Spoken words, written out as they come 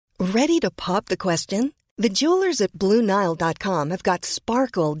Ready to pop the question? The jewelers at BlueNile.com have got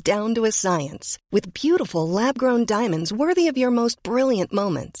sparkle down to a science with beautiful lab-grown diamonds worthy of your most brilliant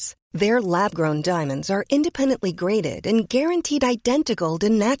moments. Their lab-grown diamonds are independently graded and guaranteed identical to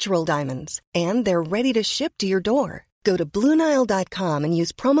natural diamonds, and they're ready to ship to your door. Go to BlueNile.com and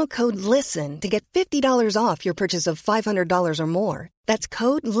use promo code LISTEN to get $50 off your purchase of $500 or more. That's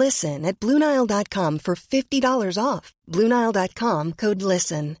code LISTEN at BlueNile.com for $50 off. BlueNile.com, code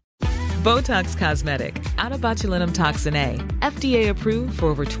LISTEN. Botox Cosmetic, out of botulinum toxin A, FDA approved for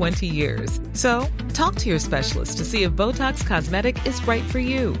over 20 years. So, talk to your specialist to see if Botox Cosmetic is right for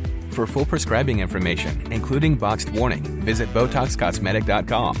you. For full prescribing information, including boxed warning, visit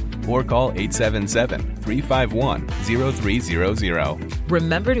BotoxCosmetic.com or call 877-351-0300.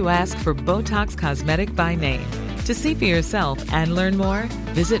 Remember to ask for Botox Cosmetic by name. To see for yourself and learn more,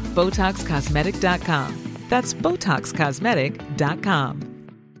 visit BotoxCosmetic.com. That's BotoxCosmetic.com.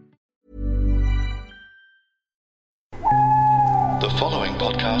 The following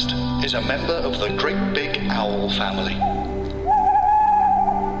podcast is a member of the Great Big Owl family.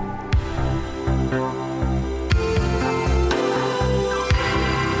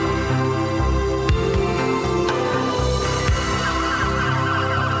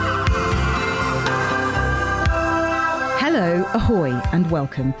 Hello, ahoy, and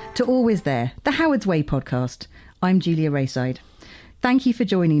welcome to Always There, the Howard's Way podcast. I'm Julia Rayside. Thank you for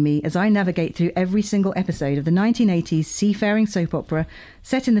joining me as I navigate through every single episode of the 1980s seafaring soap opera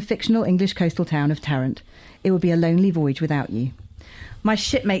set in the fictional English coastal town of Tarrant. It would be a lonely voyage without you. My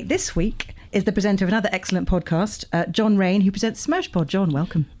shipmate this week is the presenter of another excellent podcast, John Rain, who presents Smashpod. John,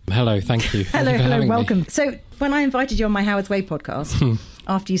 welcome. Hello, thank you. Hello, welcome. So when I invited you on my Howard's Way podcast,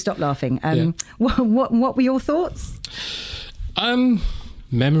 after you stopped laughing, what were your thoughts?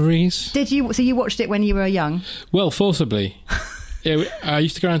 Memories. Did you? So you watched it when you were young? Well, forcibly. Yeah, I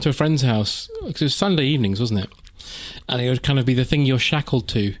used to go around to a friend's house, because it was Sunday evenings, wasn't it? And it would kind of be the thing you're shackled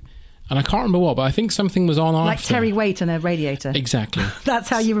to. And I can't remember what, but I think something was on like after. Like Terry Waite and a radiator. Exactly. That's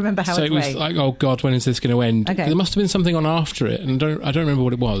how you remember Howard's Way. So it was like, oh God, when is this going to end? Okay. There must have been something on after it, and I don't remember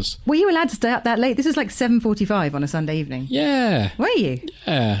what it was. Were you allowed to stay up that late? This is like 7:45 on a Sunday evening. Yeah. Were you?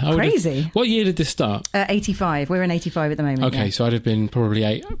 Yeah. Crazy. What year did this start? 85. We're in 85 at the moment. Okay, yeah. so I'd have been probably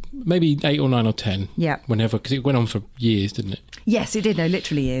 8 or 9 or 10. Yeah. Whenever, because it went on for years, didn't it? Yes, it did. No,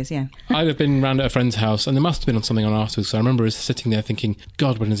 literally years, yeah. I'd have been round at a friend's house, and there must have been something on afterwards. So I remember us sitting there thinking,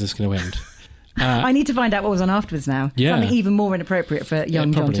 God, when is this going to end? I need to find out what was on afterwards now. Yeah. Something even more inappropriate for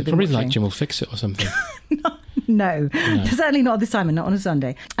young John to be probably watching. like Jim Will Fix It or something. No, certainly not this time and not on a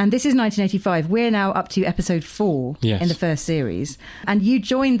Sunday. And this is 1985. We're now up to episode 4 in the first series. And you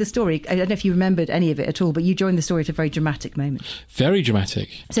joined the story. I don't know if you remembered any of it at all, but you joined the story at a very dramatic moment. Very dramatic.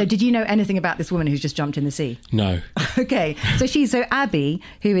 So did you know anything about this woman who's just jumped in the sea? No. Okay. So Abby,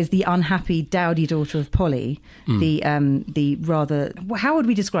 who is the unhappy, dowdy daughter of Polly, the rather... How would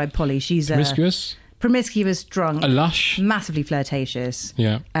we describe Polly? She's promiscuous, drunk, a lush, massively flirtatious,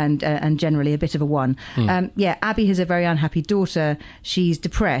 yeah, and generally a bit of a one. Abby has a very unhappy daughter. She's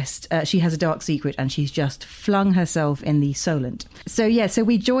depressed. She has a dark secret, and she's just flung herself in the Solent. So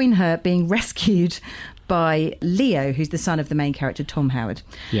we join her being rescued by Leo, who's the son of the main character, Tom Howard.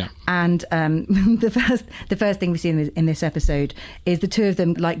 Yeah. And the first thing we see in this episode is the two of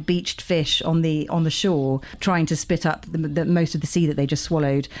them like beached fish on the shore, trying to spit up the most of the sea that they just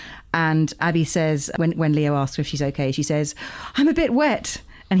swallowed. And Abby says, when Leo asks her if she's okay, she says, "I'm a bit wet."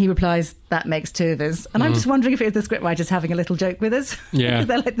 And he replies, "That makes two of us." And I'm just wondering if it was the scriptwriters having a little joke with us. Yeah.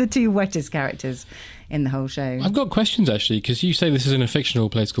 They're like the two wettest characters in the whole show. I've got questions, actually, because you say this is in a fictional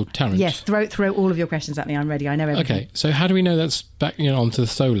place called Tarrant. Yes, throw all of your questions at me. I'm ready. I know everything. Okay, so how do we know that's back onto the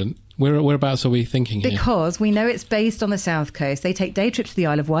Solent? Whereabouts are we thinking here? Because we know it's based on the south coast. They take day trips to the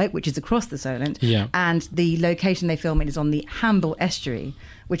Isle of Wight, which is across the Solent. Yeah. And the location they film in is on the Hamble Estuary,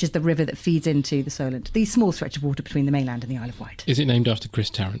 which is the river that feeds into the Solent. The small stretch of water between the mainland and the Isle of Wight. Is it named after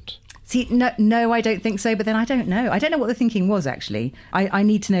Chris Tarrant? See, no, I don't think so. But then I don't know. I don't know what the thinking was, actually. I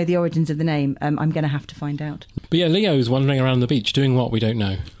need to know the origins of the name. I'm going to have to find out. But yeah, Leo's wandering around the beach doing what? We don't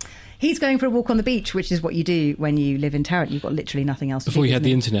know. He's going for a walk on the beach, which is what you do when you live in Tarrant. You've got literally nothing else to do. Before you had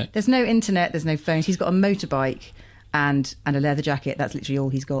the internet. There's no internet, there's no phones. He's got a motorbike and a leather jacket. That's literally all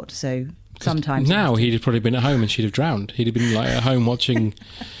he's got. So sometimes... Now he'd have probably been at home and she'd have drowned. He'd have been like at home watching,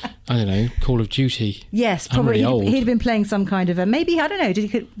 I don't know, Call of Duty. Yes, probably. I'm really old. He'd have been playing some kind of a... Maybe, I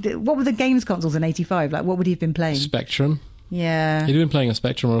don't know, what were the games consoles in 85? Like, what would he have been playing? Spectrum. Yeah. He'd have been playing a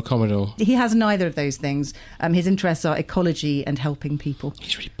Spectrum or a Commodore. He has neither of those things. His interests are ecology and helping people.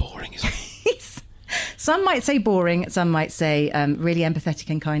 He's really boring, isn't he? Some might say boring. Some might say really empathetic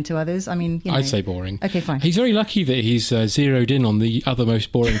and kind to others. I mean, you know. I'd say boring. Okay, fine. He's very lucky that he's zeroed in on the other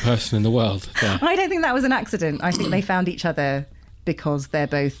most boring person in the world. There. I don't think that was an accident. I think they found each other because they're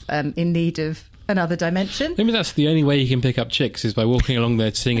both in need of another dimension. Maybe that's the only way he can pick up chicks is by walking along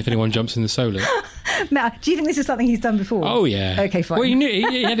there, seeing if anyone jumps in the solar. Now, do you think this is something he's done before? Oh, yeah. Okay, fine. Well,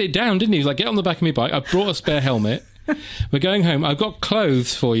 he had it down, didn't he? He was like, get on the back of my bike. I brought a spare helmet. We're going home. I've got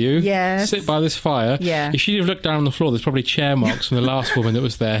clothes for you. Yes. Sit by this fire. Yeah. If she'd have looked down on the floor, there's probably chair marks from the last woman that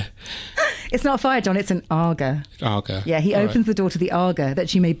was there. It's not a fire, John. It's an Arga. Arga. Yeah, he opens the door to the Arga that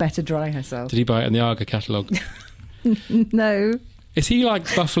she may better dry herself. Did he buy it in the Arga catalogue? No. Is he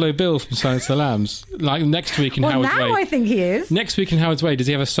like Buffalo Bill from Silence of the Lambs? Like next week in Howard's Way? Well, now I think he is. Next week in Howard's Way, does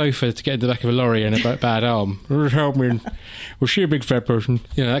he have a sofa to get in the back of a lorry and a bad arm? Help me. Was she a big fat person?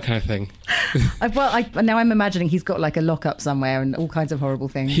 You know, that kind of thing. Now I'm imagining he's got like a lockup somewhere and all kinds of horrible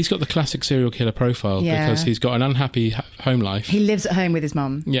things. He's got the classic serial killer profile because he's got an unhappy home life. He lives at home with his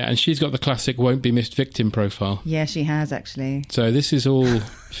mum. Yeah, and she's got the classic won't be missed victim profile. Yeah, she has actually. So this is all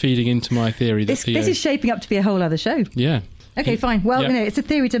feeding into my theory that this is shaping up to be a whole other show. Yeah. Okay, fine. Well, it's a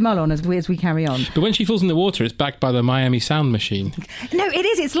theory to mull on as we carry on. But when she falls in the water, it's backed by the Miami Sound Machine. No, it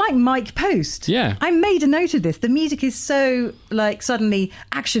is. It's like Mike Post. Yeah. I made a note of this. The music is so, like, suddenly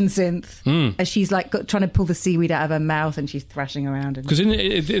action synth as she's, like, trying to pull the seaweed out of her mouth and she's thrashing around. Because in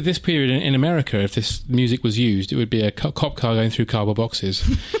this period in America, if this music was used, it would be a cop car going through cardboard boxes.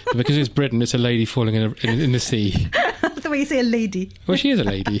 But because it's Britain, it's a lady falling in the sea. The way you say a lady. Well, she is a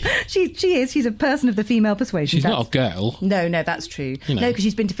lady. She is. She's a person of the female persuasion. She's not a girl. No, that's true. You know. No, because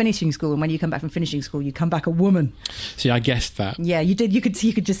she's been to finishing school, and when you come back from finishing school, you come back a woman. See, I guessed that. Yeah, you did. You could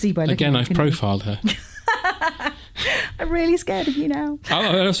just see by looking Again, at I've profiled her. I'm really scared of you now.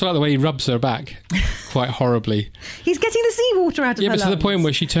 I also like the way he rubs her back quite horribly. He's getting the seawater out of her lungs. Yeah, but to the point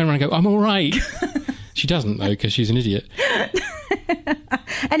where she turned around and go, I'm all right. She doesn't, though, because she's an idiot.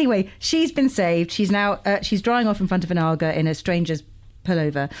 Anyway, she's been saved. She's now she's drying off in front of an Arga in a stranger's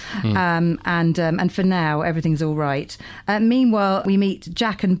pullover, and for now everything's all right. Meanwhile, we meet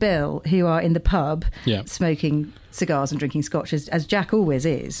Jack and Bill, who are in the pub smoking cigars and drinking scotch, as Jack always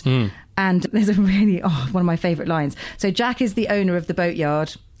is. And there's a really one of my favourite lines. So Jack is the owner of the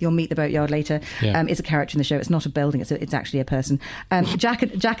boatyard. You'll meet the boatyard later. Yeah. It's a character in the show. It's not a building. It's actually a person.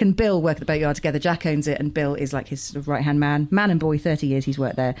 Jack and Bill work at the boatyard together. Jack owns it, and Bill is like his sort of right-hand man and boy. 30 years he's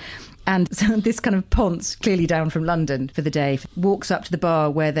worked there. And so this kind of Ponce, clearly down from London for the day, walks up to the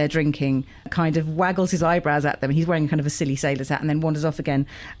bar where they're drinking, kind of waggles his eyebrows at them. He's wearing kind of a silly sailor's hat and then wanders off again.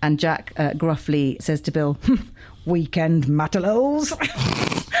 And Jack gruffly says to Bill, "Weekend mataloes."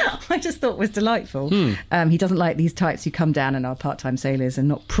 I just thought was delightful. He doesn't like these types who come down and are part-time sailors and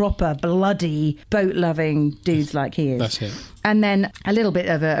not proper, bloody, boat-loving dudes like he is. That's it. And then a little bit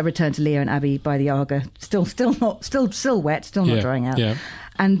of a return to Leo and Abby by the Arga. Still wet, still not drying out. Yeah.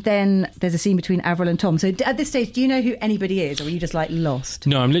 And then there's a scene between Avril and Tom. So at this stage, do you know who anybody is, or are you just like lost?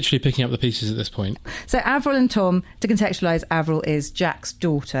 No, I'm literally picking up the pieces at this point. So Avril and Tom, to contextualise, Avril is Jack's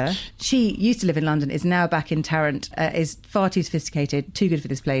daughter. She used to live in London, is now back in Tarrant, is far too sophisticated, too good for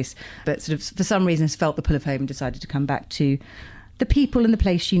this place, but sort of for some reason has felt the pull of home and decided to come back to the people and the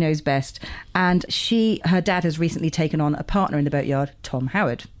place she knows best. And her dad has recently taken on a partner in the boatyard, Tom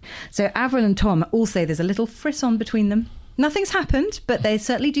Howard. So Avril and Tom all say there's a little frisson between them. Nothing's happened, but they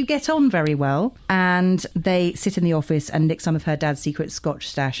certainly do get on very well. And they sit in the office and nick some of her dad's secret Scotch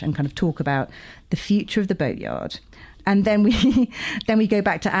stash and kind of talk about the future of the boatyard. And then we go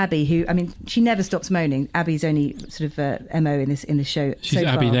back to Abby, who, I mean, she never stops moaning. Abby's only sort of MO in this show. She's so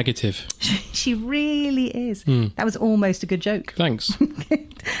Abby far. Negative. She really is. That was almost a good joke. Thanks.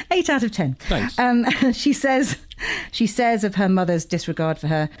 8 out of 10. Thanks. She says of her mother's disregard for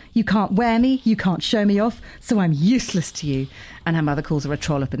her, "You can't wear me, you can't show me off, so I'm useless to you." And her mother calls her a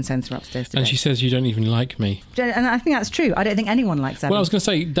trollop and sends her upstairs to And bed. she says, "You don't even like me." And I think that's true. I don't think anyone likes Abby. Well, I was going to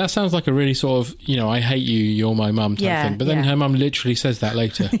say, that sounds like a really sort of, I hate you, you're my mum type thing. But then her mum literally says that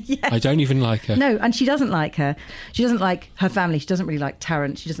later. Yes. I don't even like her. No, and she doesn't like her. She doesn't like her family. She doesn't really like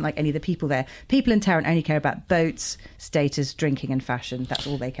Tarrant. She doesn't like any of the people there. People in Tarrant only care about boats, status, drinking and fashion. That's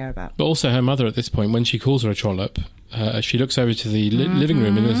all they care about. But also her mother at this point, when she calls her a trollop, she looks over to the living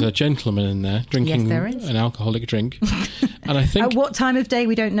room and there's a gentleman in there drinking an alcoholic drink. And I think at what time of day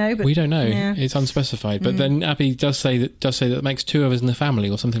we don't know. But we don't know. Yeah. It's unspecified. But then Abby does say that makes 2 of us in the family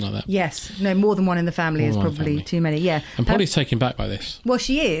or something like that. Yes, no, more than one in the family is probably too many. Yeah, and Polly's taken back by this. Well,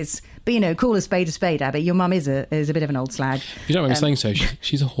 she is. But call a spade, Abby. Your mum is a bit of an old slag. If you don't mind me saying so,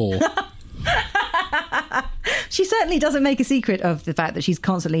 she's a whore. She certainly doesn't make a secret of the fact that she's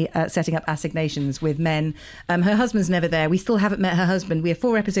constantly setting up assignations with men. Her husband's never there. We still haven't met her husband. We are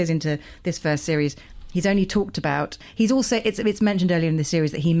 4 episodes into this first series. He's only talked about. He's also. It's mentioned earlier in the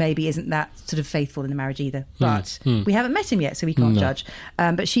series that he maybe isn't that sort of faithful in the marriage either. But we haven't met him yet, so we can't judge.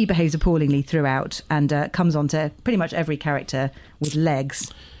 But she behaves appallingly throughout and comes on to pretty much every character with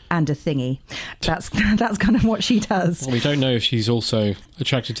legs and a thingy. That's kind of what she does. Well, we don't know if she's also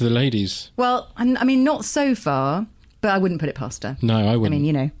attracted to the ladies. Well, I mean, not so far, but I wouldn't put it past her. No, I wouldn't. I mean,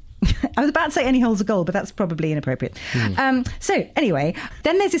 you know. I was about to say any hole's a goal, but that's probably inappropriate. So anyway,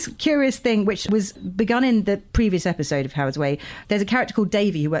 then there's this curious thing which was begun in the previous episode of Howard's Way. There's a character called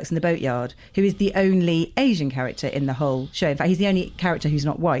Davy who works in the boatyard, who is the only Asian character in the whole show. In fact, he's the only character who's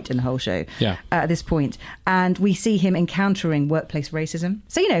not white in the whole show at this point. And we see him encountering workplace racism.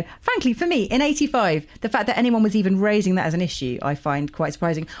 So, you know, frankly, for me, in 85, the fact that anyone was even raising that as an issue, I find quite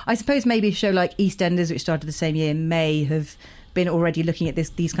surprising. I suppose maybe a show like EastEnders, which started the same year, may have been already looking at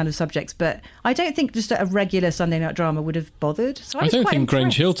these kind of subjects, but I don't think just a regular Sunday night drama would have bothered. So I don't think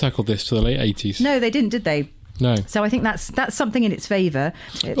Grange Hill tackled this to the late 80s. No, they didn't, did they? No. So I think that's something in its favour.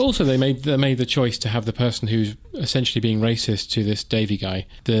 Also, they made the choice to have the person who's essentially being racist to this Davy guy.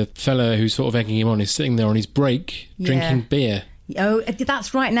 The fella who's sort of egging him on is sitting there on his break drinking beer. Oh,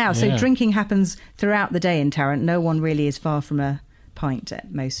 that's right now. So drinking happens throughout the day in Tarrant. No one really is far from a pint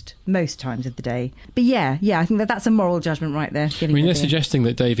at most times of the day. But yeah, I think that's a moral judgment right there. I mean, they're suggesting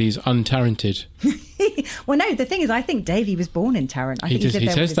that Davy's untalented. Well, no, the thing is, I think Davy was born in Tarrant. I think he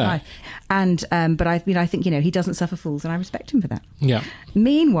says that. Life. And but I think, you know, he doesn't suffer fools, and I respect him for that. Yeah.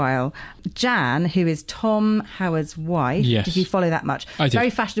 Meanwhile, Jan, who is Tom Howard's wife, yes. Did you follow that much? I did. Very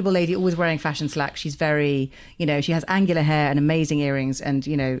fashionable lady, always wearing fashion slacks. She's very, you know, she has angular hair and amazing earrings, and,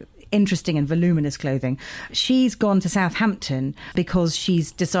 you know, interesting and voluminous clothing. She's gone to Southampton because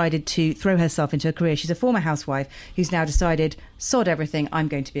she's decided to throw herself into a career. She's a former housewife who's now decided, sod everything, I'm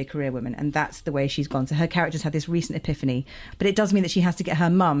going to be a career woman. And that's the way she's gone. So her character's had this recent epiphany. But it does mean that she has to get her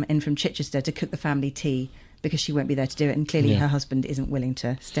mum in from Chichester to cook the family tea, because she won't be there to do it, and clearly her husband isn't willing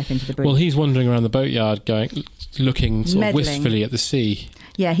to step into the booth. Well, he's wandering around the boatyard looking sort of wistfully at the sea.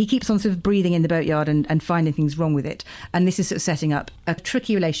 Yeah, he keeps on sort of breathing in the boatyard and finding things wrong with it. And this is sort of setting up a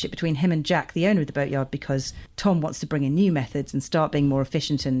tricky relationship between him and Jack, the owner of the boatyard, because Tom wants to bring in new methods and start being more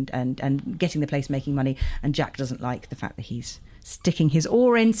efficient and getting the place making money, and Jack doesn't like the fact that he's sticking his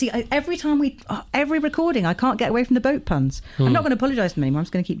oar in. See, every recording, I can't get away from the boat puns. I'm not going to apologise for them anymore. I'm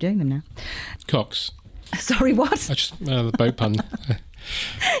just going to keep doing them now. Cox. Sorry, what? The boat pun.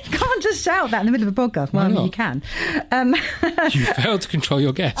 You can't just shout that in the middle of a podcast. Well, I mean, you can. You failed to control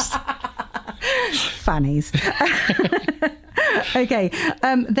your guest. Fannies. Okay,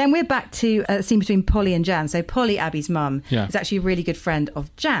 then we're back to a scene between Polly and Jan. So Polly, Abby's mum, is actually a really good friend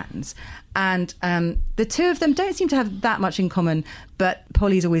of Jan's. And the two of them don't seem to have that much in common, but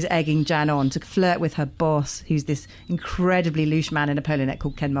Polly's always egging Jan on to flirt with her boss, who's this incredibly loose man in a polo neck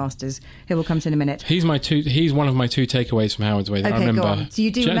called Ken Masters, who will come to in a minute. He's one of my two takeaways from Howard's Way that I remember. Go on. So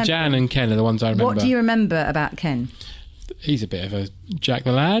you do remember Jan and Ken are the ones I remember. What do you remember about Ken? He's a bit of a Jack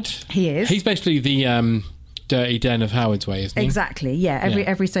the Lad. He is. He's basically the dirty den of Howard's Way, isn't he? Exactly, yeah.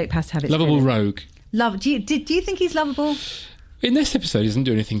 Every soap has to have its lovable villain. rogue. Do you think he's lovable? In this episode, he doesn't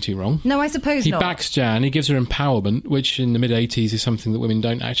do anything too wrong. No, I suppose not. He backs Jan, he gives her empowerment, which in the mid-80s is something that women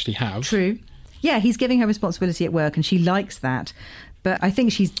don't actually have. True. Yeah, he's giving her responsibility at work, and she likes that. But I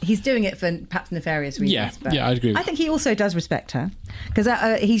think he's doing it for perhaps nefarious reasons. Yeah, I'd agree. I think he also does respect her, because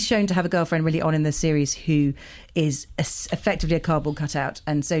he's shown to have a girlfriend really on in the series who is effectively a cardboard cutout.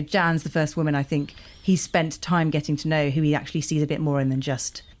 And so Jan's the first woman I think he's spent time getting to know, who he actually sees a bit more in than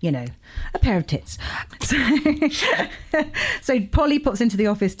just, you know, a pair of tits. So Polly pops into the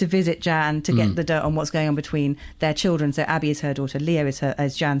office to visit Jan to get the dirt on what's going on between their children. So Abby is her daughter, Leo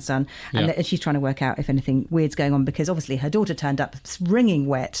is Jan's son, and she's trying to work out if anything weird's going on, because obviously her daughter turned up wringing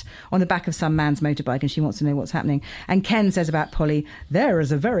wet on the back of some man's motorbike, and she wants to know what's happening. And Ken says about Polly, "There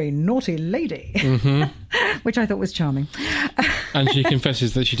is a very naughty lady," which I thought was charming. And she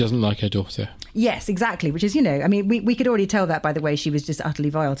confesses that she doesn't like her daughter. Yes, exactly, which is, you know, I mean, we could already tell that by the way she was just utterly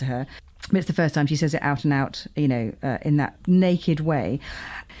vile to her. But it's the first time she says it out and out, you know, in that naked way.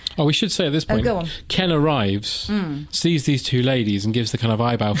 Oh, we should say at this point, go on. Ken arrives, sees these two ladies and gives the kind of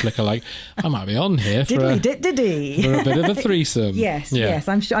eyebrow flicker like, I might be on here for a bit of a threesome. Yes,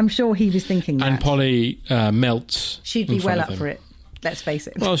 I'm sure he was thinking that. And Polly melts. She'd be well up for it. Let's face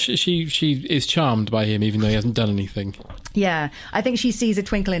it. Well, she is charmed by him, even though he hasn't done anything. Yeah, I think she sees a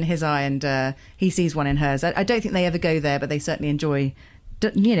twinkle in his eye, and he sees one in hers. I don't think they ever go there, but they certainly enjoy,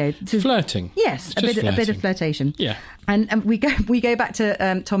 you know, flirting. Yes, a bit of flirtation. Yeah, and we go back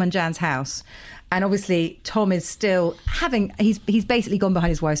to Tom and Jan's house. And obviously, Tom is still he's basically gone behind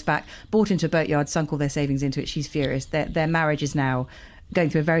his wife's back, bought into a boatyard, sunk all their savings into it. She's furious. Their marriage is now going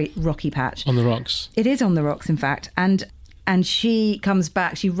through a very rocky patch. On the rocks. It is on the rocks, in fact. And she comes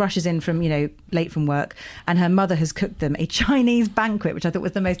back, she rushes in from, late from work, and her mother has cooked them a Chinese banquet, which I thought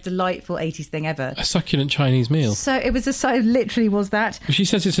was the most delightful 80s thing ever. A succulent Chinese meal. So it literally was that. She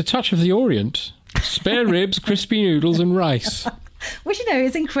says it's a touch of the Orient. Spare ribs, crispy noodles and rice. Which,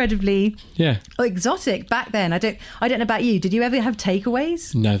 is incredibly exotic back then. I don't know about you. Did you ever have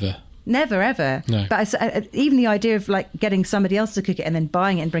takeaways? Never, ever. No. But even the idea of getting somebody else to cook it and then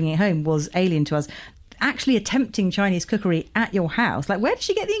buying it and bringing it home was alien to us. Actually attempting Chinese cookery at your house, where did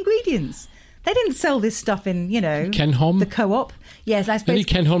she get the ingredients? They didn't sell this stuff in, Ken Hom? The Co-op. Yes, I suppose. Only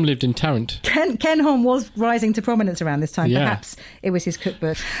Ken Hom lived in Tarrant. Ken Hom was rising to prominence around this time. Yeah. Perhaps it was his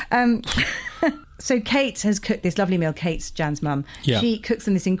cookbook. So Kate has cooked this lovely meal. Kate's Jan's mum. Yeah. She cooks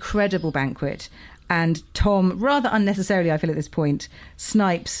them this incredible banquet. And Tom, rather unnecessarily, I feel at this point,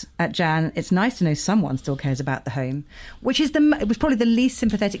 snipes at Jan. It's nice to know someone still cares about the home, which is it was probably the least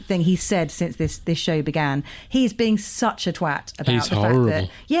sympathetic thing he's said since this show began. He's being such a twat about He's the horrible.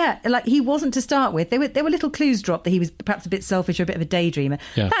 fact that, he wasn't to start with. There were little clues dropped that he was perhaps a bit selfish or a bit of a daydreamer.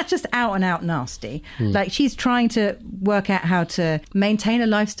 Yeah. That's just out and out nasty. She's trying to work out how to maintain a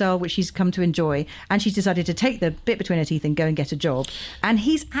lifestyle which she's come to enjoy, and she's decided to take the bit between her teeth and go and get a job. And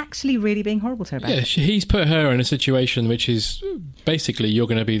he's actually really being horrible to her about it. He's put her in a situation which is basically you're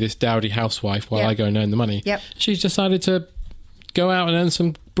going to be this dowdy housewife while I go and earn the money. Yep. She's decided to go out and earn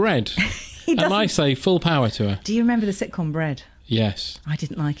some bread. And I say full power to her. Do you remember the sitcom Bread? Yes. I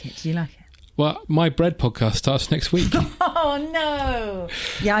didn't like it. Did you like it? Well, my bread podcast starts next week. Oh, no.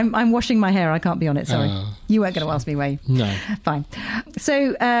 Yeah, I'm washing my hair. I can't be on it, sorry. You weren't going to ask me, were you? No. Fine.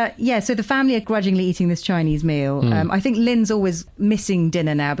 So, so the family are grudgingly eating this Chinese meal. I think Lynn's always missing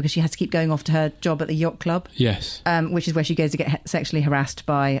dinner now because she has to keep going off to her job at the yacht club. Yes. Which is where she goes to get sexually harassed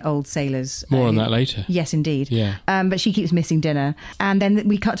by old sailors. More on that later. Yes, indeed. Yeah. But she keeps missing dinner. And then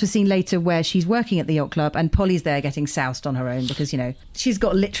we cut to a scene later where she's working at the yacht club and Polly's there getting soused on her own because, she's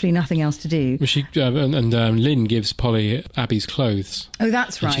got literally nothing else to do. Well, she Lynn gives Polly Abby's clothes. Oh,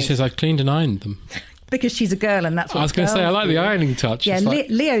 that's right. And she says, I've cleaned and ironed them. Because she's a girl and that's what I was going to say, I like the ironing touch. Yeah,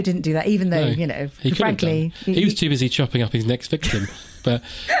 Leo didn't do that, even though, frankly... He was too busy chopping up his next victim. But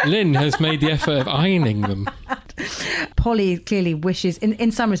Lynn has made the effort of ironing them. Polly clearly wishes,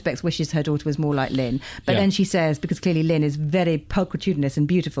 in some respects, wishes her daughter was more like Lynn. But then she says, because clearly Lynn is very pulchritudinous and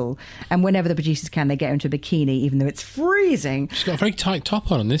beautiful, and whenever the producers can, they get her into a bikini, even though it's freezing. She's got a very tight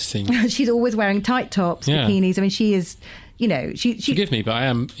top on this scene. She's always wearing tight tops, bikinis. I mean, she is... she forgive me, but I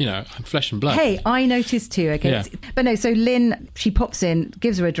am, I'm flesh and blood. Hey, I noticed too, okay? Yeah. But no, so Lynn, she pops in,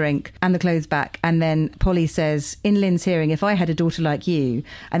 gives her a drink and the clothes back, and then Polly says, in Lynn's hearing, if I had a daughter like you,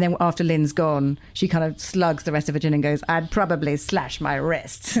 and then after Lynn's gone, she kind of slugs the rest of her gin and goes, I'd probably slash my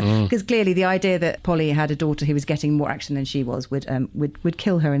wrists. Because clearly the idea that Polly had a daughter who was getting more action than she was would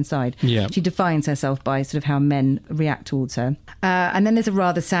kill her inside. Yeah. She defines herself by sort of how men react towards her. And then there's a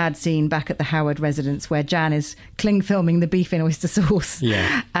rather sad scene back at the Howard residence where Jan is cling filming the beef in oyster sauce.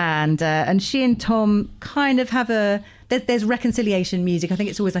 Yeah. And she and Tom kind of have there's reconciliation music. I think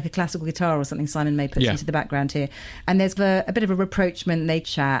it's always like a classical guitar or something Simon May puts into the background here. And there's a bit of a rapprochement. They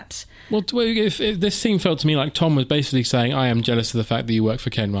chat. Well, this scene felt to me like Tom was basically saying, I am jealous of the fact that you work for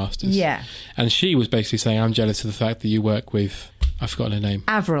Ken Masters. Yeah. And she was basically saying, I'm jealous of the fact that you work with... I've forgotten her name.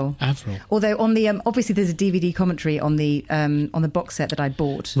 Avril. Although on the obviously there's a DVD commentary on the box set that I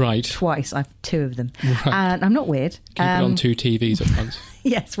bought twice. I've two of them, and I'm not weird. Keep it on two TVs at once.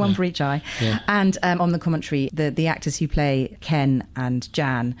 Yes, one for each eye. Yeah. And on the commentary, the actors who play Ken and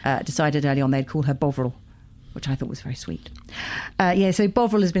Jan decided early on they'd call her Bovril, which I thought was very sweet. So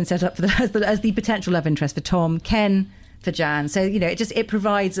Bovril has been set up as the potential love interest for Tom. Ken for Jan. So, it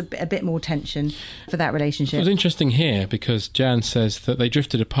provides a bit more tension for that relationship. It was interesting here because Jan says that they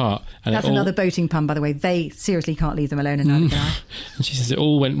drifted apart. And that's another boating pun, by the way. They seriously can't leave them alone, and neither can I. And she says it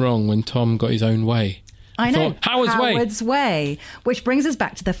all went wrong when Tom got his own way. I know. Howard's way. Which brings us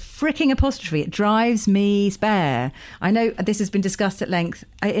back to the fricking apostrophe. It drives me spare. I know this has been discussed at length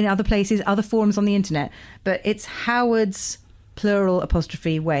in other places, other forums on the internet, but it's Howard's plural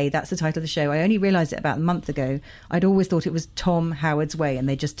apostrophe way. That's the title of the show. I only realised it about a month ago. I'd always thought it was Tom Howard's way and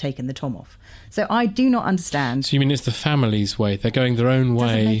they'd just taken the Tom off. So I do not understand. So you mean it's the family's way? They're going their own way?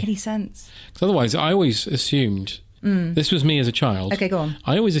 Doesn't make any sense. Because otherwise, I always assumed... This was me as a child. Okay, go on.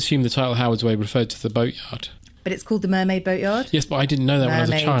 I always assumed the title Howard's Way referred to the boatyard. But it's called the Mermaid Boatyard? Yes, but I didn't know that when I was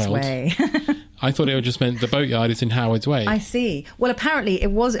a child. Way. I thought it just meant the boatyard is in Howard's Way. I see. Well, apparently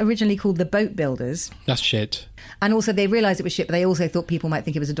it was originally called the Boat Builders. That's shit. And also they realised it was shit, but they also thought people might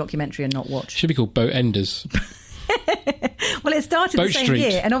think it was a documentary and not watch. Should be called Boat Enders. Well, it started Boat the same Street.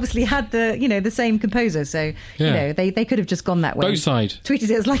 year and obviously had the same composer. So, Yeah. they could have just gone that way. Boatside. Tweeted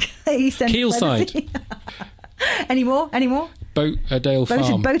it as like East End. Keelside. Any more? Boaterdale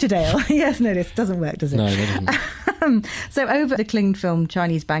Farm. Boaterdale. Yes, no, this doesn't work, does it? No, that doesn't. So over the Kling film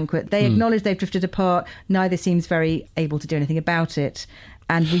Chinese Banquet, they acknowledge they've drifted apart. Neither seems very able to do anything about it.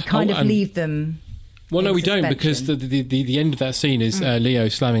 And we kind of leave them. Well, no, in we don't, suspension. because the end of that scene is Leo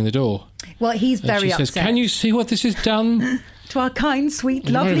slamming the door. Well, he's And very she upset. says, "Can you see what this has done?" To our kind, sweet,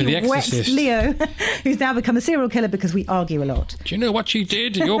 And remember lovely, The wet Exorcist. Leo, who's now become a serial killer because we argue a lot. Do you know what you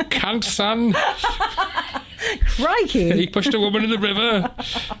did? You cunt, son. Crikey! He pushed a woman in the river.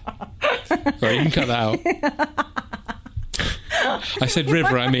 Sorry, you can cut that out. I said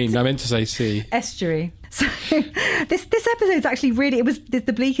river, I meant to say sea. Estuary. So this episode is actually it was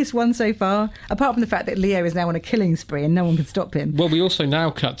the bleakest one so far, apart from the fact that Leo is now on a killing spree and no one can stop him. Well, we also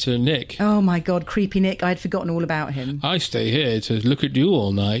now cut to Nick. Oh my God, creepy Nick. I'd forgotten all about him. I stay here to look at you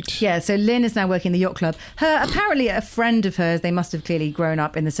all night. Yeah, so Lynn is now working in the yacht club. Apparently a friend of hers, they must have clearly grown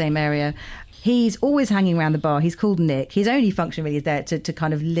up in the same area. He's always hanging around the bar. He's called Nick. His only function really is there to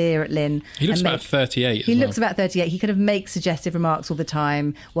kind of leer at Lynn. He looks about 38. He looks about 38. He kind of makes suggestive remarks all the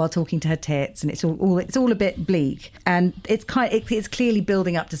time while talking to her tits, and it's all a bit bleak. And it's clearly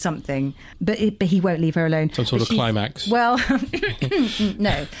building up to something, but he won't leave her alone. Some sort of climax. Well,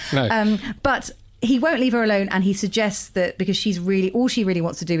 no. But he won't leave her alone, and he suggests that because all she really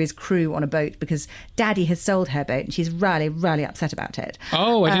wants to do is crew on a boat because Daddy has sold her boat and she's really, really upset about it.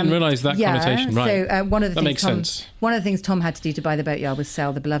 Oh, I didn't realise that connotation. Right. So one of the that makes sense. One of the things Tom had to do to buy the boatyard was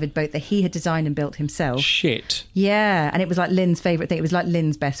sell the beloved boat that he had designed and built himself. Shit. Yeah, and it was like Lynn's favourite thing. It was like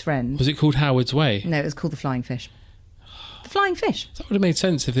Lynn's best friend. Was it called Howard's Way? No, it was called the Flying Fish. The Flying Fish. That would have made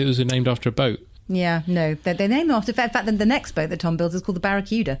sense if it was named after a boat. Yeah, no. They're named after... In fact, the next boat that Tom builds is called the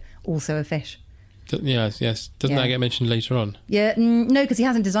Barracuda, also a fish. Yes. Doesn't that get mentioned later on? Yeah, no, because he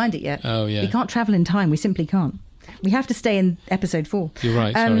hasn't designed it yet. Oh, yeah. We can't travel in time. We simply can't. We have to stay in episode 4. You're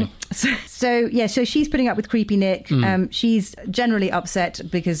right, sorry. So she's putting up with creepy Nick. She's generally upset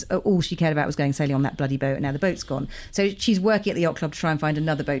because all she cared about was going sailing on that bloody boat, and now the boat's gone. So she's working at the yacht club to try and find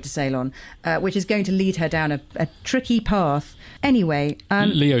another boat to sail on, which is going to lead her down a tricky path. Anyway...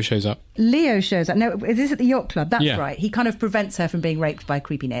 Leo shows up. No, is this at the yacht club? That's Yeah. right. He kind of prevents her from being raped by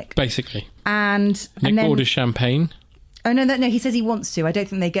creepy Nick. Basically. And Nick then, orders champagne. Oh, no, he says he wants to. I don't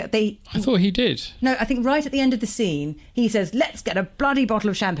think I thought he did. No, I think right at the end of the scene, he says, let's get a bloody bottle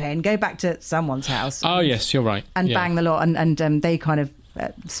of champagne, go back to someone's house. Oh, yes, you're right. And Yeah. bang the lot. And they kind of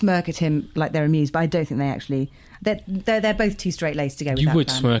smirk at him like they're amused, but I don't think they actually... They're both too straight-laced to go with that You would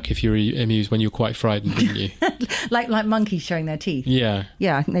plan. smirk if you were amused when you were quite frightened, wouldn't you? like monkeys showing their teeth. Yeah.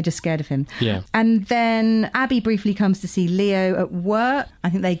 Yeah, I think they're just scared of him. Yeah. And then Abby briefly comes to see Leo at work. I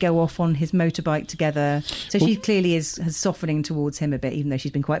think they go off on his motorbike together. So she clearly is softening towards him a bit, even though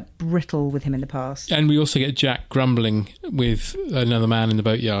she's been quite brittle with him in the past. And we also get Jack grumbling with another man in the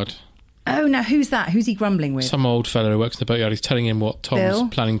boatyard. Oh, now who's that? Who's he grumbling with? Some old fellow who works in the boatyard. He's telling him what Tom's Bill?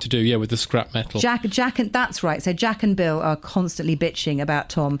 planning to do. Yeah, with the scrap metal. Jack, and that's right. So Jack and Bill are constantly bitching about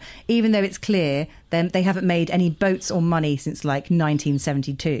Tom, even though it's clear they haven't made any boats or money since like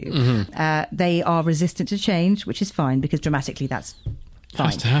 1972. Mm-hmm. They are resistant to change, which is fine because dramatically that's fine.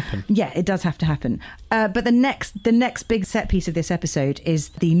 Has to happen. Yeah, it does have to happen. But the next big set piece of this episode is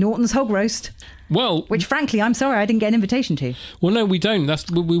the Norton's Hog Roast. Well, Which, frankly, I'm sorry I didn't get an invitation to. well, no, we don't.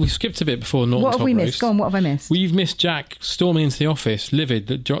 We skipped a bit before Norton's What have Hog we Roast. missed? Go on, what have I missed? Well, you've missed Jack storming into the office, livid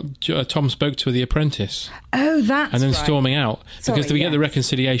that Tom spoke to the apprentice, Oh, that's and then right. storming out Sorry, because we get yeah. the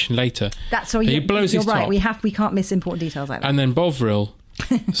reconciliation later. That's so he you, blows you're his right. top, We can't miss important details like that. and then Bovril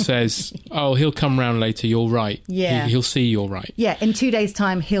says, "Oh, he'll come round later. You're right. Yeah. He'll see you're right." Yeah, in 2 days'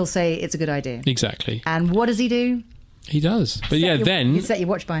 time, he'll say it's a good idea. Exactly. And what does he do? He does. But You then set your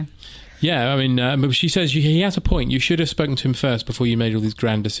watch by him. yeah, I mean, but she says he has a point. You should have spoken to him first before you made all these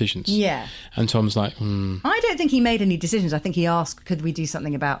grand decisions. Yeah. And Tom's like, I don't think he made any decisions. I think he asked, could we do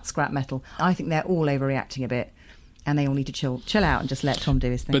something about scrap metal? I think they're all overreacting a bit. And they all need to chill out and just let Tom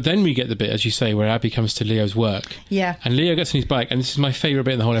do his thing. But then we get the bit, as you say, where Abby comes to Leo's work. Yeah. And Leo gets on his bike, and this is my favourite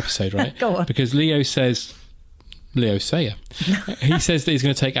bit in the whole episode, right? Go on. Because Leo Sayer. He says that he's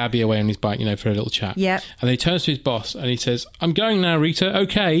going to take Abby away on his bike, for a little chat. Yeah. And then he turns to his boss and he says, "I'm going now, Rita,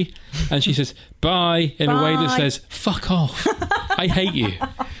 okay." And she says, "Bye," in a way that Bye. says, "Fuck off. I hate you.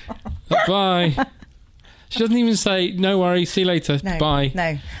 Bye." She doesn't even say, "No worries, see you later, No, bye."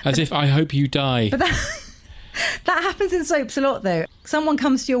 no. As if I hope you die. But that happens in soaps a lot, though. Someone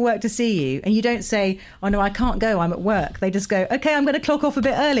comes to your work to see you, and you don't say, "Oh no, I can't go, I'm at work." They just go, "Okay, I'm going to clock off a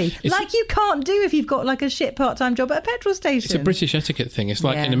bit early," like you can't do if you've got like a shit part-time job at a petrol station. It's a British etiquette thing. It's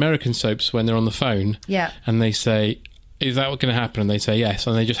like Yeah. in American soaps when they're on the phone Yeah. and they say, is that going to happen? And they say yes,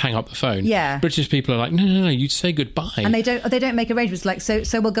 and they just hang up the phone. Yeah. British people are like, no, you say goodbye. And they don't make arrangements like, so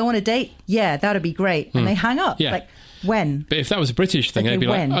we'll go on a date? Yeah, that'd be great. And they hang up. Yeah. Like, when? But if that was a British thing, Okay, they'd be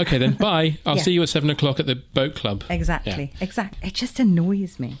when? like, okay, then bye. I'll Yeah. see you at 7 o'clock at the boat club. Exactly. It just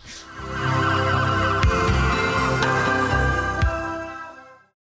annoys me.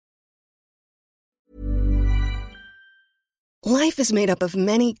 Life is made up of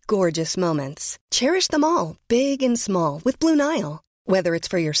many gorgeous moments. Cherish them all, big and small, with Blue Nile. Whether it's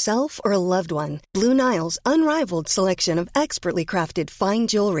for yourself or a loved one, Blue Nile's unrivaled selection of expertly crafted fine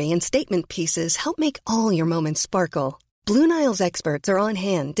jewelry and statement pieces help make all your moments sparkle. Blue Nile's experts are on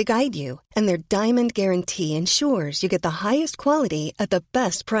hand to guide you, and their diamond guarantee ensures you get the highest quality at the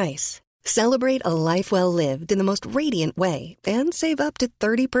best price. Celebrate a life well lived in the most radiant way and save up to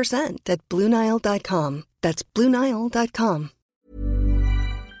 30% at BlueNile.com. That's BlueNile.com.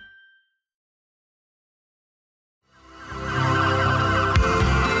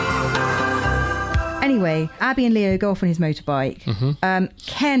 Anyway, Abby and Leo go off on his motorbike.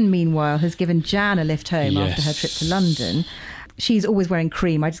 Ken, meanwhile, has given Jan a lift home after her trip to London. She's always wearing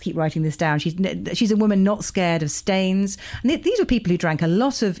cream. I just keep writing this down. She's a woman not scared of stains. And these were people who drank a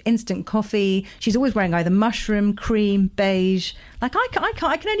lot of instant coffee. She's always wearing either mushroom, cream, beige. Like, I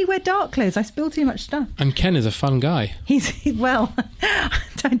can only wear dark clothes. I spill too much stuff. And Ken is a fun guy. Well,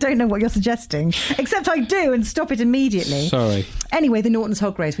 I don't know what you're suggesting, except I do, and stop it immediately. Sorry. Anyway, the Norton's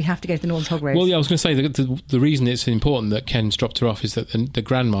Hog Race. We have to go to the Norton's Hog Race. Well, yeah, I was going to say the reason it's important that Ken's dropped her off is that the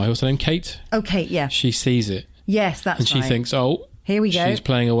grandma, what's her name, Kate? Oh, Kate, yeah. She sees it. Yes, that's and she right. thinks, oh, here we go. She's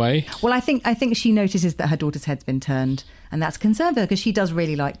playing away. Well, I think she notices that her daughter's head's been turned, and that's a concern for her because she does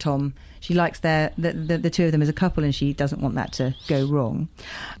really like Tom. She likes the two of them as a couple, and she doesn't want that to go wrong.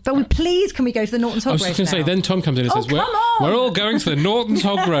 But can we go to the Norton's Hog Race? I was just going to say, then Tom comes in and says, come on! We're all going to the Norton's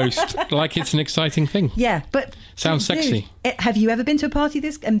Hog Roast, like it's an exciting thing. Yeah, but sounds sexy. Have you ever been to a party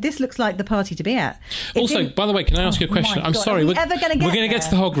this? And this looks like the party to be at. Also, by the way, can I ask you a question? I'm sorry, we're going to get to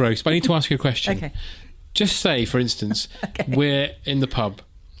the Hog Roast, but I need to ask you a question. Okay. Just say, for instance, we're in the pub,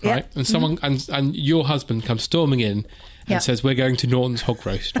 right? Yeah. And someone and your husband comes storming in and says, we're going to Norton's Hog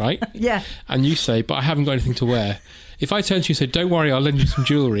Roast, right? Yeah. And you say, but I haven't got anything to wear. If I turn to you and say, don't worry, I'll lend you some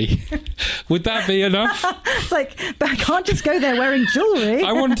jewellery, would that be enough? It's like, but I can't just go there wearing jewellery.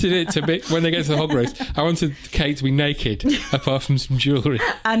 I wanted it to be, when they get to the Hog Roast, I wanted Kate to be naked, apart from some jewellery.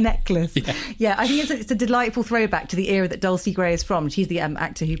 A necklace. Yeah, I think it's a delightful throwback to the era that Dulcie Gray is from. She's the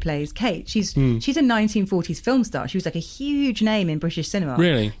actor who plays Kate. She's a 1940s film star. She was like a huge name in British cinema.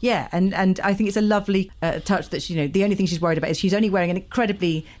 Really? Yeah, and I think it's a lovely touch that the only thing she's worried about is she's only wearing an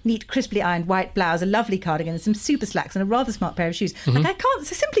incredibly neat, crisply ironed white blouse, a lovely cardigan, and some super slacks and a rather smart pair of shoes. Like, I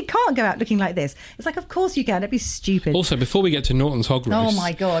simply can't go out looking like this. It's like, of course you can. Don't be stupid. Also, before we get to Norton's Hog Roast, oh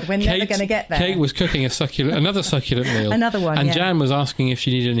my God, we're never going to get there. Kate was cooking another succulent meal. Another one, and yeah. Jan was asking if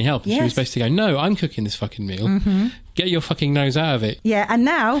she needed any help. And Yes. she was basically going, no, I'm cooking this fucking meal. Get your fucking nose out of it. Yeah, and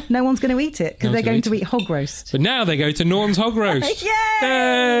now no one's going to eat it because No they're one's going gonna to eat hog roast. But now they go to Norton's Hog Roast.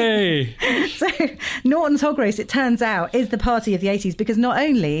 Yay! Yay! So Norton's Hog Roast, it turns out, is the party of the 80s because not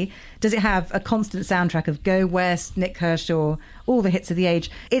only does it have a constant soundtrack of Go West, Nick Kershaw, all the hits of the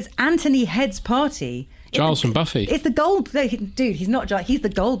age, it's Anthony Head's party. Giles from Buffy. It's the gold... Dude, he's not Giles. He's the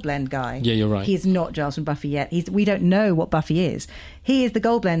Gold Blend guy. Yeah, you're right. He's not Giles from Buffy yet. We don't know what Buffy is. He is the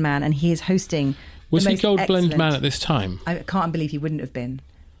Gold Blend man and he is hosting... Was the he most Gold Blend excellent- man at this time? I can't believe he wouldn't have been.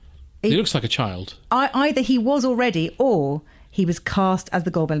 He looks like a child. Either he was already or he was cast as the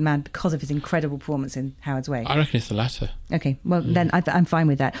Gold Blend man because of his incredible performance in Howard's Way. I reckon it's the latter. Okay, well, then I'm fine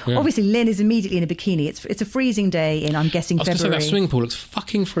with that. Yeah. Obviously, Lynn is immediately in a bikini. It's a freezing day in, I'm guessing, I was going to say, February. that swimming pool looks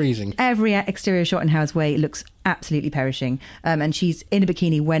fucking freezing. Every exterior shot in Howard's Way looks absolutely perishing. And she's in a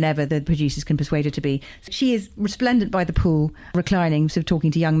bikini whenever the producers can persuade her to be. She is resplendent by the pool, reclining, sort of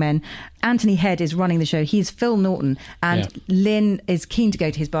talking to young men. Anthony Head is running the show. He's Phil Norton. And Lynn is keen to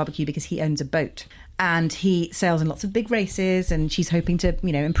go to his barbecue because he owns a boat. And he sails in lots of big races, and she's hoping to,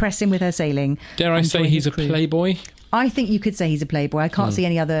 impress him with her sailing. Dare I and say join he's his a crew. playboy? I think you could say he's a playboy. I can't see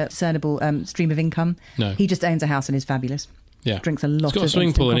any other discernible stream of income. No. He just owns a house and is fabulous. Yeah. Drinks a lot of He's got a swimming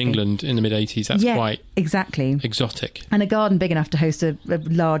instant pool in coffee. England in the mid-80s. That's quite exactly. exotic. And a garden big enough to host a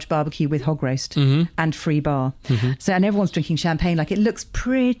large barbecue with hog roast and free bar. So, and everyone's drinking champagne. Like, it looks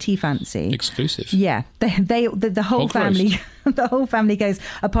pretty fancy. Exclusive. Yeah, the whole Hog family, roast. the whole family goes.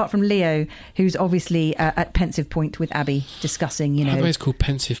 Apart from Leo, who's obviously at pensive point with Abby, discussing. By the way, it's called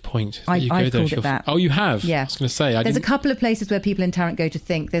Pensive Point. I've go there called if it that. Oh, you have? Yeah. I was going to say. There's a couple of places where people in Tarrant go to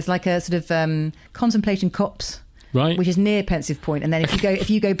think. There's like a sort of contemplation copse Right. which is near Pensive Point, and then if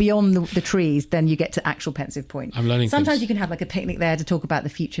you go beyond the trees, then you get to actual Pensive Point. I'm learning Sometimes things. you can have like a picnic there to talk about the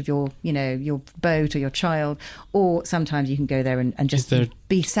future of your boat or your child, or sometimes you can go there and just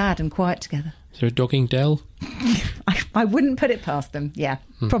be sad and quiet together. Is there a dogging dell? I wouldn't put it past them. Yeah,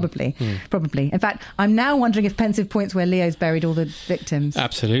 probably. In fact, I'm now wondering if Pensive Point's where Leo's buried all the victims.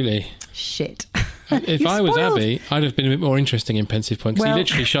 Absolutely. Shit. If I was Abby, I'd have been a bit more interesting in Pensive Point, because Well- he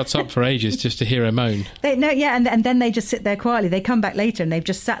literally shuts up for ages just to hear her moan. And then they just sit there quietly. They come back later and they've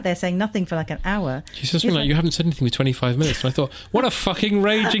just sat there saying nothing for like an hour. She says something like, you haven't said anything for 25 minutes. And I thought, what a fucking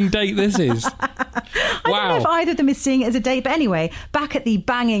raging date this is. I don't know if either of them is seeing it as a date, but anyway, back at the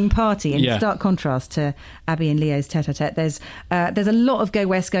banging party, in stark contrast to Abby and Leo's tete-a-tete, there's a lot of Go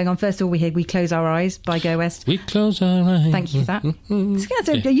West going on. First of all, we hear We Close Our Eyes by Go West. We close our eyes. Thank you for that.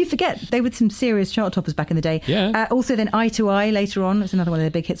 So you forget, they were some serious chart toppers back in the day. Yeah. Also then Eye to Eye later on. It's another one of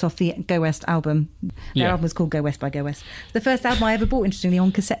their big hits off the Go West album. Their album was called Go West by Go West. The first album I ever bought, interestingly,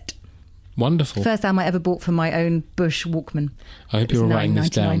 on cassette. Wonderful. First album I ever bought for my own Bush Walkman. I hope you're writing this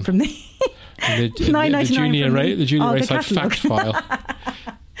down. From the the Junior Rayside fact file.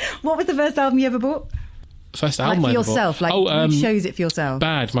 What was the first album you ever bought? First album for I ever yourself, bought. you chose it for yourself.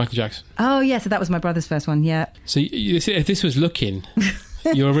 Bad, Michael Jackson. Oh yeah, so that was my brother's first one. Yeah. So you see, if this was Looking,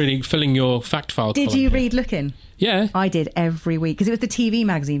 you're really filling your fact file. Did you column read Looking? Yeah. I did every week, because it was the TV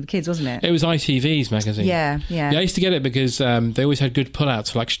magazine for kids, wasn't it? It was ITV's magazine. Yeah. I used to get it because they always had good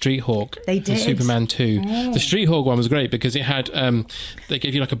pullouts for like Street Hawk. They did. And Superman 2. The Street Hawk one was great because it had they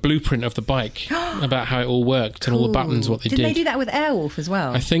gave you like a blueprint of the bike about how it all worked and all the buttons, what they did. Didn't they do that with Airwolf as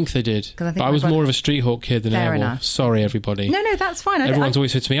well? I think they did. I think but I was more of a Street Hawk kid than Fair Airwolf. enough. Sorry, everybody. No, that's fine. Everyone's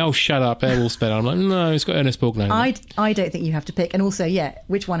always said to me, "Oh, shut up, Airwolf's better." I'm like, no, it's got Ernest Borgnine. I don't think you have to pick. And also,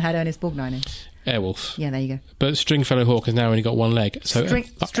 which one had Ernest Borgnine in? Airwolf. Yeah, there you go. But Stringfellow Hawk has now only got one leg. So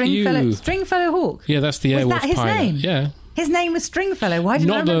Stringfellow Hawk. Yeah, that's the Was Airwolf that his pilot. name? Yeah. His name was Stringfellow. Why didn't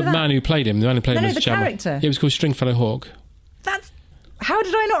I Not remember the that? man who played him. The man who played him was the Jammer. character. Yeah, it was called Stringfellow Hawk. How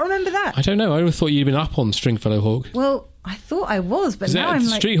did I not remember that? I don't know. I would have thought you'd been up on Stringfellow Hawk. Well, I thought I was, but now The I'm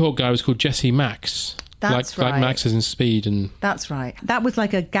like... Street Hawk guy was called Jesse Max. That's like right. Max is in Speed and... That's right. That was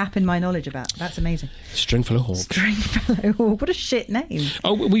like a gap in my knowledge about. That's amazing. Stringfellow Hawk. Stringfellow Hawk. What a shit name.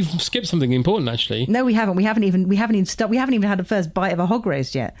 Oh, we've skipped something important, actually. No, we haven't. We haven't even had a first bite of a hog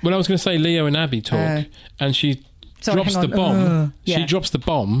roast yet. Well, I was going to say Leo and Abby talk, and she drops the bomb. She drops the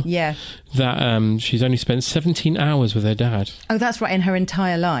bomb. Yeah. That she's only spent 17 hours with her dad. Oh, that's right, in her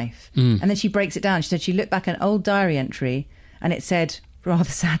entire life. And then she breaks it down. She said she looked back at an old diary entry, and it said, rather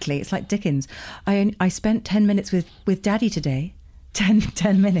sadly, it's like Dickens, I spent 10 minutes with Daddy today.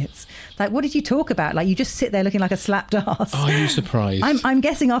 10 minutes. Like, what did you talk about? Like, you just sit there looking like a slapped ass. Are you surprised? I'm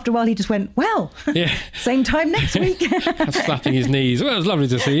guessing after a while he just went, well, yeah. Same time next week. Slapping his knees. Well, it was lovely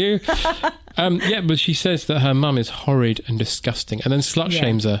to see you. Yeah, but she says that her mum is horrid and disgusting and then slut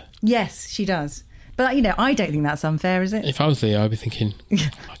shames her. Yes, she does. But, I don't think that's unfair, is it? If I was Leo, I'd be thinking,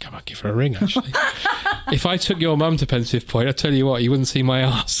 I might give her a ring, actually. If I took your mum to Pensive Point, I tell you what, you wouldn't see my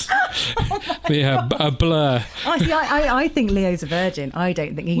arse. Be a blur. I think Leo's a virgin. I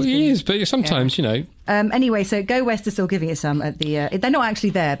don't think he's... He is, but sometimes, Anyway, so Go West are still giving it some at the... they're not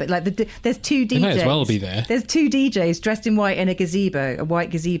actually there, but like there's two DJs. They may as well be there. There's two DJs dressed in white in a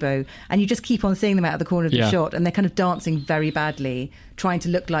white gazebo, and you just keep on seeing them out of the corner of the shot, and they're kind of dancing very badly, trying to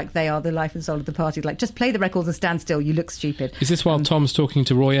look like they are the life and soul of the party. Like, just play the records and stand still. You look stupid. Is this while Tom's talking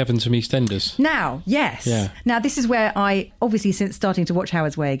to Roy Evans from EastEnders? Now, yes. Yeah. Now, this is where I, obviously, since starting to watch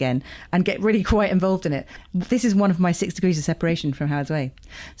Howard's Way again and get really quite involved in it, this is one of my 6 degrees of separation from Howard's Way.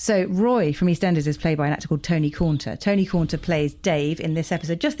 So Roy from EastEnders is played by an actor called Tony Caunter. Tony Caunter plays Dave in this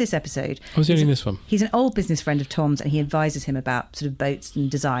episode, just this episode. I was only in this one. He's an old business friend of Tom's, and he advises him about sort of boats and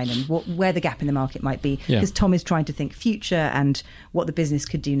design and where the gap in the market might be, because Tom is trying to think future and what the business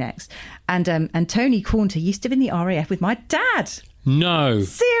could do next. And Tony Caunter used to be in the RAF with my dad. No.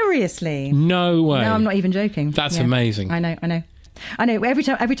 Seriously. No way. No, I'm not even joking. That's amazing. I know. Every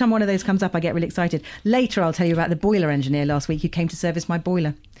time one of those comes up, I get really excited. Later, I'll tell you about the boiler engineer last week who came to service my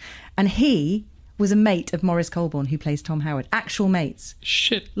boiler. And he was a mate of Maurice Colborne, who plays Tom Howard. Actual mates.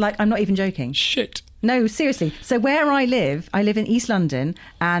 Shit. Like, I'm not even joking. Shit. No, seriously. So where I live in East London,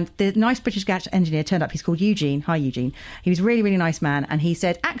 and the nice British gas engineer turned up. He's called Eugene. Hi, Eugene. He was a really, really nice man. And he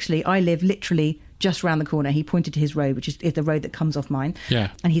said, actually, I live literally just around the corner. He pointed to his road, which is the road that comes off mine.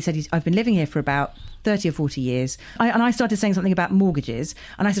 Yeah. And he said, I've been living here for about 30 or 40 years. And I started saying something about mortgages.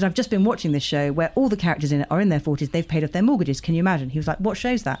 And I said, I've just been watching this show where all the characters in it are in their 40s. They've paid off their mortgages. Can you imagine? He was like, what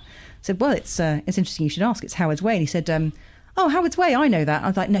show's that? I said, well, it's interesting you should ask. It's Howard's Way. And he said, oh, Howard's Way, I know that. I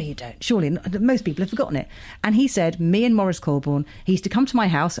was like, no, you don't. Surely, most people have forgotten it. And he said, me and Maurice Colborne, he used to come to my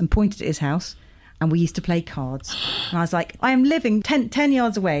house and pointed at his house. and we used to play cards. And I was like, I am living 10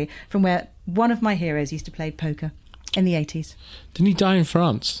 yards away from where one of my heroes used to play poker in the 80s. Didn't he die in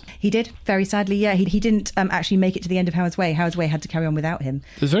France? He did, very sadly, yeah. He didn't actually make it to the end of Howard's Way. Howard's Way had to carry on without him.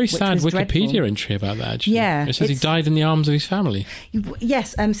 There's a very sad was Wikipedia dreadful. entry about that, actually. Yeah, It says he died in the arms of his family.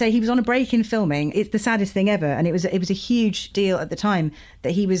 Yes, so he was on a break in filming. It's the saddest thing ever, and it was a huge deal at the time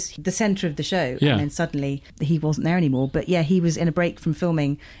that he was the centre of the show, Yeah. and then suddenly he wasn't there anymore. But yeah, he was in a break from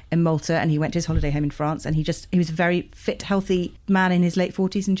filming in Malta, and he went to his holiday home in France, and he was a very fit, healthy man in his late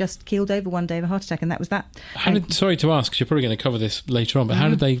 40s, and just keeled over one day of a heart attack, and that was that. Sorry to ask, because you're probably going to cover this later on, but how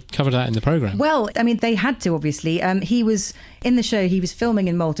did they cover that in the programme? Well, I mean, they had to, obviously. He was in the show, he was filming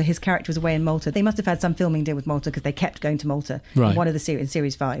in Malta. His character was away in Malta. They must have had some filming deal with Malta because they kept going to Malta Right. in one of the series, in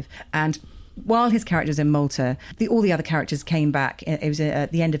series 5. And while his character was in Malta, all the other characters came back. It was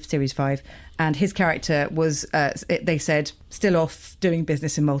at the end of series 5, and his character was, they said, still off doing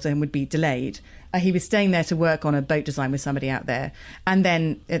business in Malta and would be delayed. He was staying there to work on a boat design with somebody out there. And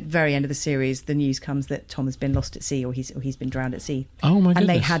then at the very end of the series, the news comes that Tom has been lost at sea, or he's been drowned at sea. Oh, my And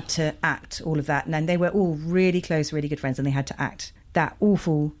they goodness. had to act all of that. And they were all really close, really good friends, and they had to act that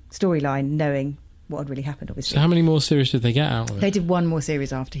awful storyline knowing what had really happened, obviously. So how many more series did they get out of it? They did one more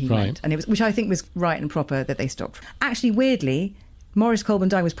series after he Right. went, and it was, which I think was right and proper that they stopped. Actually, weirdly, Maurice Colburn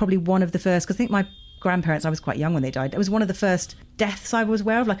dying was probably one of the first, because I think my grandparents, I was quite young when they died. It was one of the first deaths I was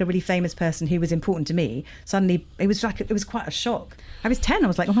aware of, like a really famous person who was important to me. Suddenly, it was quite a shock. I was 10. I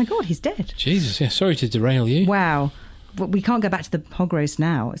was like, oh my God, he's dead. Jesus, yeah, sorry to derail you. Wow. But we can't go back to the hog roast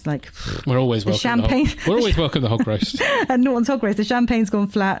now. It's like We're always the welcome. champagne. We're always welcome to the hog roast. At Norton's hog roast, the champagne's gone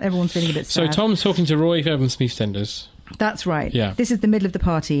flat. Everyone's feeling a bit So sad. Tom's talking to Roy Evans from EastEnders. That's right. Yeah. This is the middle of the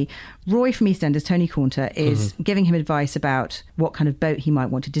party. Roy from EastEnders, Tony Caunter, is giving him advice about what kind of boat he might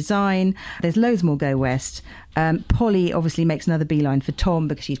want to design. There's loads more go west. Polly obviously makes another beeline for Tom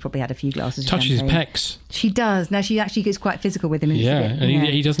because she's probably had a few glasses of Touches his champagne. pecs. She does. Now, she actually gets quite physical with him. Yeah, and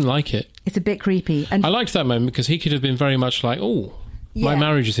he doesn't like it. It's a bit creepy. And I liked that moment because he could have been very much like, oh, my Yeah.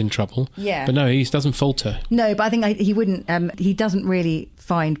 marriage is in trouble. Yeah. But no, he doesn't falter. no, but I think he wouldn't. He doesn't really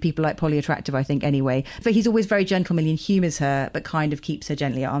find people like Polly attractive, I think, anyway. But he's always very gentlemanly and humours her, but kind of keeps her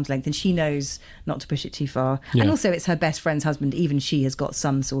gently at arm's length. And she knows not to push it too far. Yeah. And also, it's her best friend's husband. Even she has got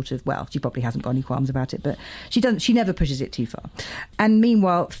some sort of, well, she probably hasn't got any qualms about it, but she never pushes it too far. And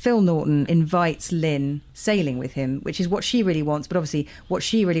meanwhile, Phil Norton invites Lynn sailing with him, which is what she really wants. But obviously, what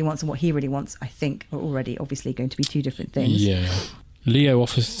she really wants and what he really wants, I think, are already obviously going to be two different things. Yeah. Leo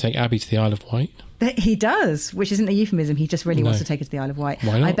offers to take Abby to the Isle of Wight. But he does, which isn't a euphemism. He just really No. wants to take her to the Isle of Wight.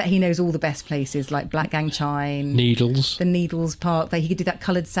 Why not? I bet he knows all the best places like Black Gang Chine, Needles. the Needles Park. Like he could do that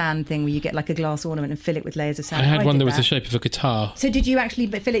coloured sand thing where you get like a glass ornament and fill it with layers of sand. I had one did that was the shape of a guitar. So did you actually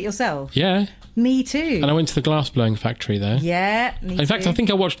fill it yourself? Yeah. Me too. And I went to the glass blowing factory there. Yeah, me In fact, too. I think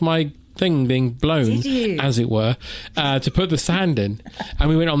I watched my thing being blown, Did you? as it were, to put the sand in. And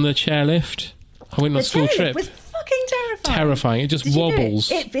we went on the chairlift. I went on the a school chairlift trip. was fucking terrifying. Terrifying. It just Did you do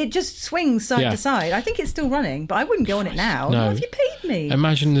wobbles. It just swings side Yeah. to side. I think it's still running, but I wouldn't go on it now. No. What have you paid me?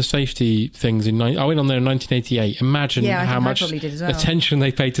 Imagine the safety things I went on there in 1988. Imagine Yeah, I how think I much probably did as well. attention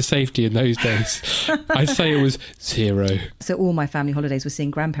they paid to safety in those days. I'd say it was zero. So all my family holidays were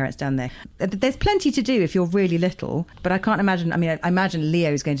seeing grandparents down there. There's plenty to do if you're really little, but I can't imagine. I mean, I imagine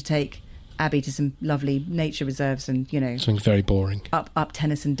Leo's going to take Abby to some lovely nature reserves and, you know, Something very boring. up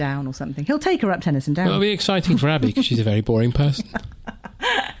Tennyson Down or something. He'll take her up Tennyson Down. Well, it'll be exciting for Abby because she's a very boring person.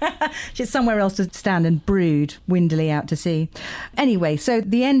 She's somewhere else to stand and brood windily out to sea. Anyway, so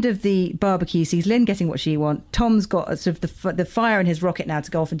the end of the barbecue sees Lynn getting what she wants. Tom's got a sort of the fire in his rocket now to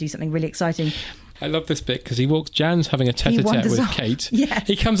go off and do something really exciting. I love this bit because Jan's having a tete-a-tete wanders with off. Kate. Yes.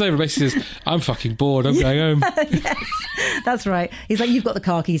 He comes over and basically says, I'm fucking bored, I'm going home. Yes, that's right. He's like, you've got the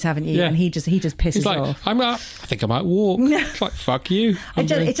car keys, haven't you? Yeah. And he just pisses He's like, off. I think I might walk. It's like, fuck you.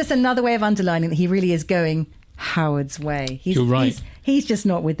 It's just another way of underlining that he really is going Howard's way. You're right. He's just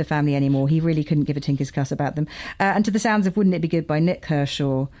not with the family anymore. He really couldn't give a tinker's cuss about them. And to the sounds of Wouldn't It Be Good by Nick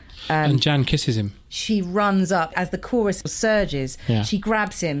Kershaw, and Jan kisses him. she runs up as the chorus surges. Yeah. She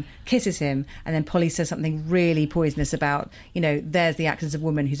grabs him, kisses him, and then Polly says something really poisonous about, there's the actress of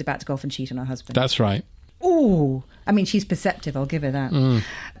woman who's about to go off and cheat on her husband. That's right. Ooh, I mean, she's perceptive, I'll give her that.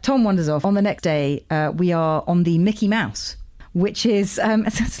 Tom wanders off. On the next day, we are on the Mickey Mouse, which is a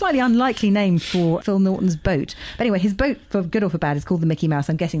slightly unlikely name for Phil Norton's boat. But anyway, his boat, for good or for bad, is called the Mickey Mouse.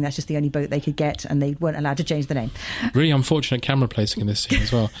 I'm guessing that's just the only boat they could get, and they weren't allowed to change the name. Really unfortunate camera placing in this scene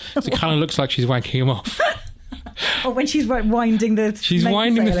as well. So it kind of looks like she's wanking him off. Or when she's winding the... She's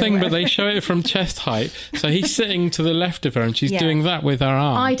winding the thing, or but they show it from chest height. So he's sitting to the left of her and she's doing that with her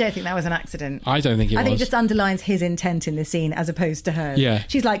arm. I don't think that was an accident. I don't think it was. I think it just underlines his intent in the scene as opposed to hers. Yeah.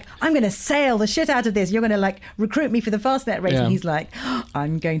 She's like, I'm going to sail the shit out of this. You're going to like recruit me for the Fastnet race. Yeah. And he's like,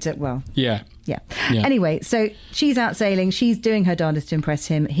 I'm going to, well... Yeah. Yeah. Anyway, so she's out sailing. She's doing her darndest to impress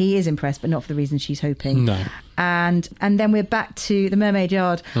him. He is impressed, but not for the reason she's hoping. No. And then we're back to the Mermaid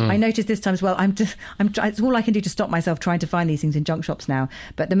Yard. I noticed this time as well. It's all I can do to stop myself trying to find these things in junk shops now.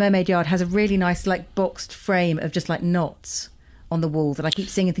 But the Mermaid Yard has a really nice, like, boxed frame of just like knots on the wall that I keep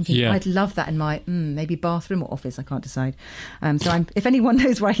seeing and thinking, I'd love that in my maybe bathroom or office. I can't decide. So if anyone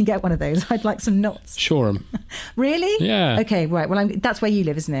knows where I can get one of those, I'd like some knots. Shoreham. Really? Yeah. Okay, right. Well, that's where you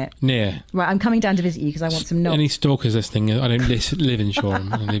live, isn't it? Near. Right, I'm coming down to visit you because I want some knots. Any stalkers listening, I don't live in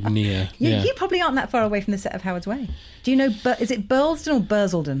Shoreham. I live near. You probably aren't that far away from the set of Howard's Way. Do you know, is it Burlesdon or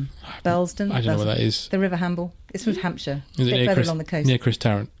Bursledon? Burlesdon? I don't know what that is. The River Hamble. It's from Hampshire. Is a it bit further along the coast. Near Chris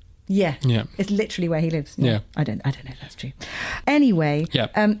Tarrant? Yeah. It's literally where he lives. No, Yeah. I don't know if that's true. Anyway,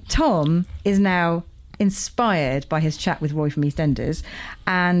 Tom is now inspired by his chat with Roy from EastEnders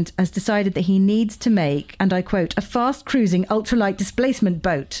and has decided that he needs to make, and I quote, a fast cruising ultralight displacement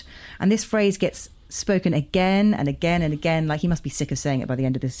boat. And this phrase gets spoken again and again and again, like he must be sick of saying it by the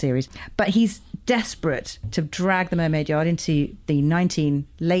end of this series. But he's desperate to drag the Mermaid Yard into the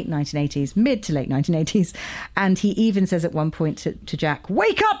late 1980s, mid to late 1980s. And he even says at one point to Jack,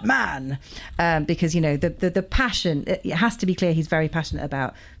 "Wake up, man!" Because, you know, the passion, it has to be clear he's very passionate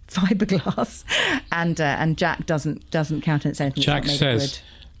about fiberglass. And Jack doesn't countenance anything. Jack says,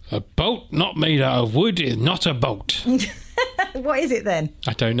 "A boat not made out of wood is not a boat." What is it then?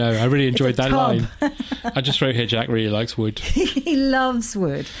 I don't know. I really enjoyed that line. tub. I just wrote here, Jack really likes wood. He loves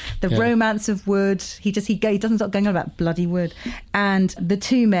wood. The romance of wood. He doesn't stop going on about bloody wood. And the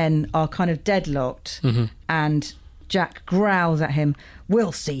two men are kind of deadlocked. And Jack growls at him,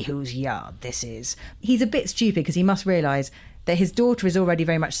 "We'll see whose yard this is." He's a bit stupid because he must realise that his daughter is already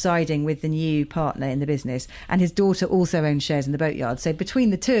very much siding with the new partner in the business, and his daughter also owns shares in the boatyard. So between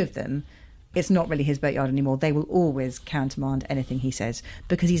the two of them, it's not really his boatyard anymore. They will always countermand anything he says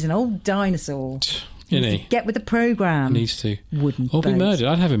because he's an old dinosaur. He needs to get with the programme. He needs to. Wooden Or be boat. murdered.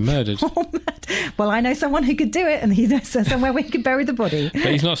 I'd have him murdered. Well, I know someone who could do it, and he knows somewhere where he could bury the body. But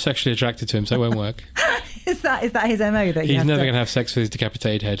he's not sexually attracted to him, so it won't work. Is that his MO? That He's never going to have sex with his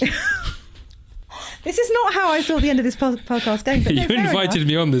decapitated head. This is not how I saw the end of this podcast going. But You invited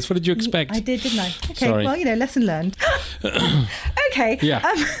me on this. What did you expect? I did, didn't I? Okay, Sorry. well, lesson learned. Okay. Yeah.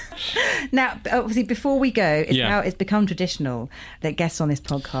 Now, obviously, before we go, it's become traditional that guests on this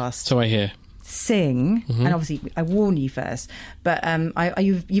podcast So I hear. sing, and obviously I warn you first, but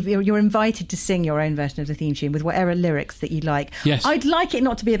you're invited to sing your own version of the theme tune with whatever lyrics that you like. Yes. I'd like it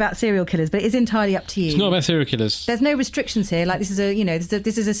not to be about serial killers, but it is entirely up to you. It's not about serial killers. There's no restrictions here. Like this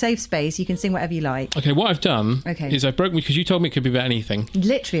is a safe space. You can sing whatever you like. Okay, what I've done is I broke, because you told me it could be about anything.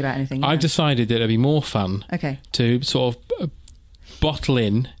 Literally about anything. I've decided that it'd be more fun to sort of bottle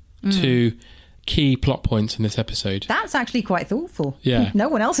in to key plot points in this episode. That's actually quite thoughtful. Yeah. No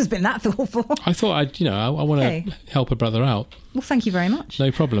one else has been that thoughtful. I thought I want to help a brother out. Well, thank you very much.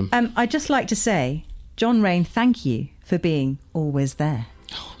 No problem. I'd just like to say, John Rain, thank you for being always there.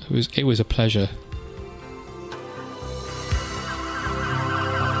 It was a pleasure.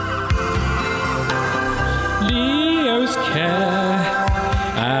 Leo's care.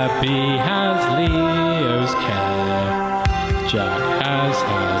 Abby has Leo's care. Jack has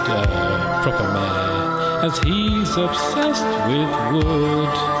had a proper mare, as he's obsessed with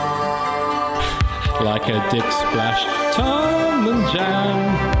wood. Like a Dick Splash, Tom and Jam,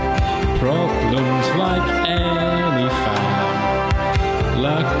 problems like any fan.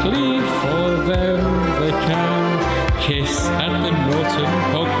 Luckily for them, they can kiss at the Norton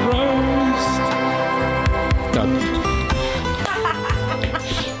Hog Roast. Done.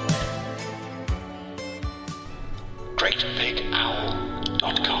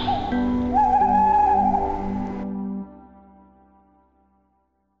 GreatBigOwl.com